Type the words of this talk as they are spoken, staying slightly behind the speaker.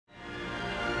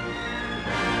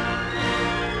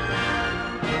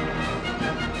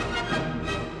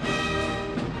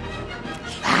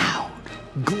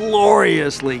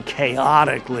gloriously,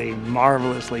 chaotically,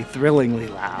 marvelously, thrillingly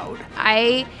loud.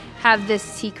 I have this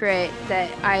secret that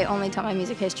I only tell my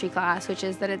music history class, which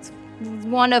is that it's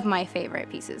one of my favorite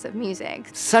pieces of music.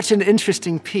 Such an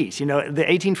interesting piece. You know, the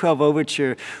 1812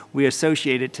 Overture, we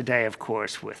associate it today, of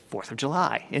course, with 4th of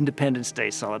July, Independence Day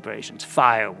celebrations,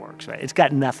 fireworks, right? It's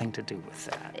got nothing to do with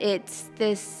that. It's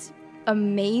this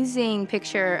amazing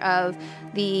picture of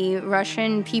the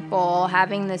Russian people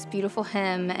having this beautiful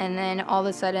hymn and then all of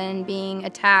a sudden being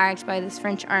attacked by this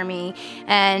French army.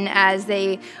 And as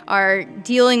they are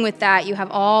dealing with that, you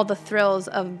have all the thrills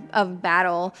of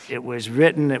battle. It was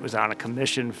written, it was on a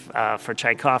commission for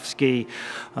Tchaikovsky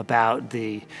about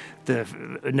the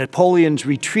Napoleon's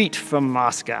retreat from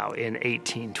Moscow in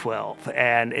 1812,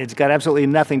 and it's got absolutely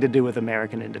nothing to do with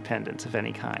American independence of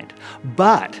any kind.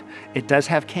 But it does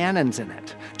have cannons in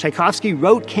it. Tchaikovsky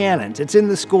wrote cannons. It's in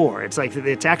the score. It's like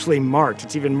it's actually marked.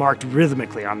 It's even marked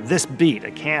rhythmically. On this beat,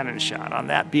 a cannon shot. On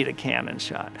that beat, a cannon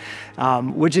shot,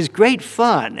 which is great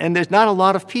fun. And there's not a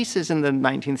lot of pieces in the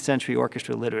 19th century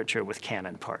orchestra literature with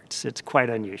cannon parts. It's quite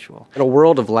unusual. In a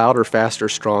world of louder, faster,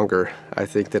 stronger, I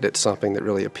think that it's something that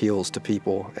really appeals to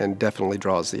people and definitely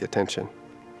draws the attention.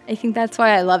 I think that's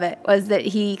why I love it, was that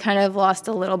he kind of lost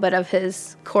a little bit of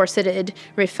his corseted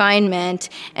refinement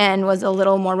and was a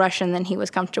little more Russian than he was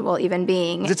comfortable even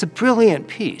being. It's a brilliant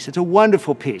piece. It's a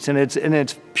wonderful piece, and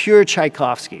it's pure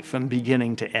Tchaikovsky from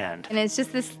beginning to end. And it's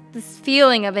just this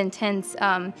feeling of intense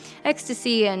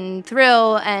ecstasy and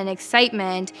thrill and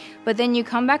excitement, but then you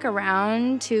come back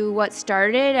around to what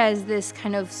started as this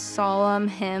kind of solemn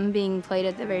hymn being played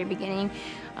at the very beginning,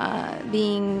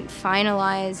 being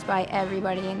finalized by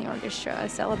everybody in the orchestra,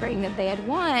 celebrating that they had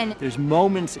won. There's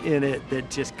moments in it that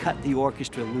just cut the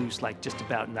orchestra loose like just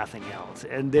about nothing else.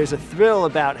 And there's a thrill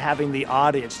about having the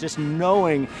audience, just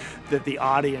knowing that the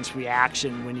audience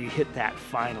reaction when you hit that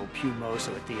final più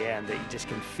mosso at the end, that you just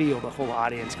can feel the whole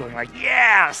audience going like,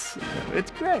 yes!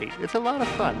 It's great. It's a lot of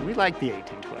fun. We like the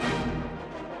 1812.